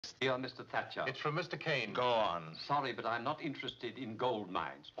Dear Mr. Thatcher. It's from Mr. Kane. Go on. Sorry, but I'm not interested in gold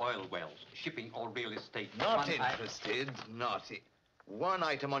mines, oil wells, shipping, or real estate. Not interested? Naughty. One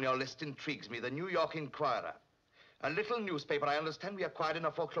item on your list intrigues me, the New York Inquirer. A little newspaper I understand we acquired in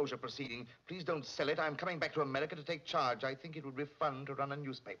a foreclosure proceeding. Please don't sell it. I'm coming back to America to take charge. I think it would be fun to run a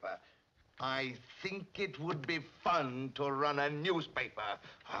newspaper. I think it would be fun to run a newspaper.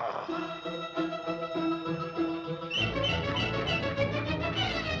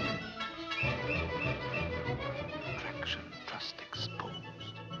 Traction Trust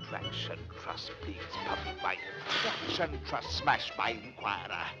exposed. Traction Trust bleeds public by Traction Trust smashed by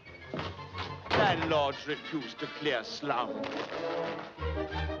Inquirer. Landlords refuse to clear slum.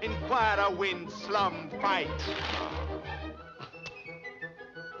 Inquirer wins slum fight.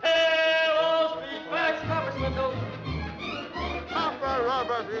 Hey, Wall Street, facts, copper swindles. Copper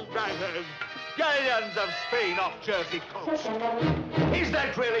robbers and bankers. Galleons of Spain off Jersey coast. Is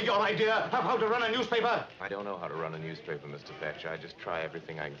that really your idea of how to run a newspaper? I don't know how to run a newspaper, Mr. Thatcher. I just try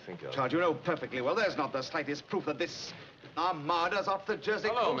everything I can think of. Charles, you know perfectly well there's not the slightest proof that this armada's off the Jersey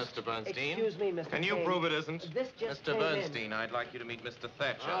Hello, coast. Mr. Bernstein. Excuse me, Mr. Can you Kane. prove it isn't? This just Mr. came Bernstein, in. I'd like you to meet Mr.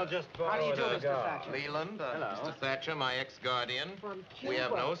 Thatcher. I'll just borrow How do you do, the Mr. car. Thatcher? Leland, Hello. Mr. Thatcher, my ex-guardian. From We have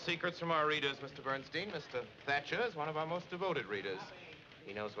Cuba. no secrets from our readers, Mr. Bernstein. Mr. Thatcher is one of our most devoted readers.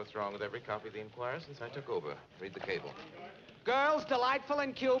 He knows what's wrong with every copy of the Inquirer since I took over. Read the cable. Girls delightful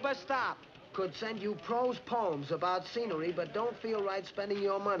in Cuba, stop. Could send you prose poems about scenery, but don't feel right spending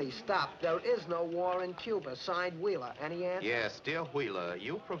your money. Stop. There is no war in Cuba. Signed, Wheeler. Any answer? Yes, dear Wheeler,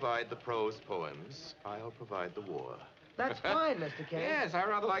 you provide the prose poems. I'll provide the war. That's fine, Mr. Kane. Yes, I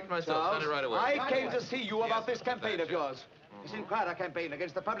rather like myself. Charles, Send it right away. I came to see you about Yes, this campaign of Thatcher. yours. This Inquirer campaign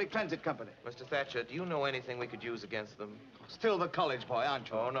against the public transit company. Mr. Thatcher, do you know anything we could use against them? Still the college boy, aren't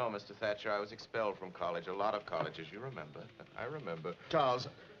you? Oh, no, Mr. Thatcher. I was expelled from college. A lot of colleges, you remember. I remember. Charles,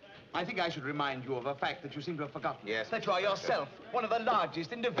 I think I should remind you of a fact that you seem to have forgotten. Yes, That Mr. you are Thatcher. yourself one of the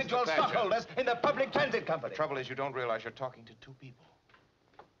largest individual Mr. Thatcher. stockholders in the public transit The company. trouble is you don't realize you're talking to two people.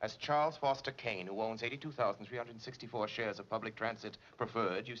 As Charles Foster Kane, who owns 82,364 shares of public transit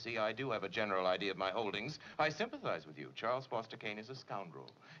preferred, you see, I do have a general idea of my holdings. I sympathize with you. Charles Foster Kane is a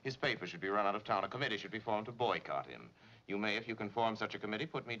scoundrel. His paper should be run out of town. A committee should be formed to boycott him. You may, if you can form such a committee,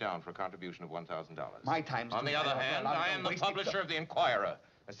 put me down for a contribution of $1,000. My time's On too the other tight. hand, Well, I am the wasting- publisher of the Inquirer.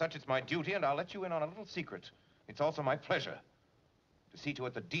 As such, it's my duty, and I'll let you in on a little secret. It's also my pleasure to see to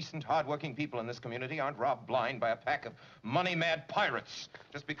it that decent, hard-working people in this community aren't robbed blind by a pack of money-mad pirates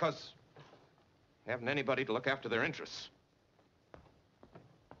just because they haven't anybody to look after their interests.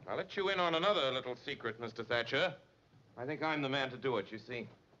 I'll let you in on another little secret, Mr. Thatcher. I think I'm the man to do it, you see.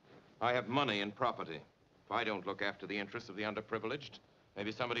 I have money and property. If I don't look after the interests of the underprivileged,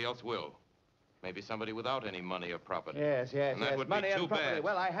 maybe somebody else will. Maybe somebody without any money or property. Yes, yes, And that yes. would Money be too and property. bad.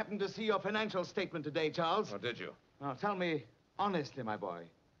 Well, I happened to see your financial statement today, Charles. Oh, did you? Now, tell me honestly, my boy,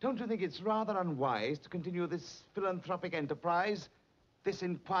 don't you think it's rather unwise to continue this philanthropic enterprise? This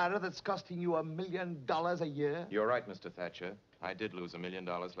Inquirer that's costing you $1 million a year? You're right, Mr. Thatcher. I did lose $1 million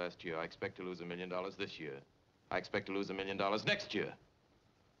last year. I expect to lose $1 million this year. I expect to lose $1 million next year.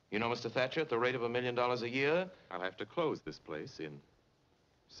 You know, Mr. Thatcher, at the rate of $1 million a year, I'll have to close this place in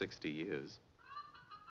 60 years.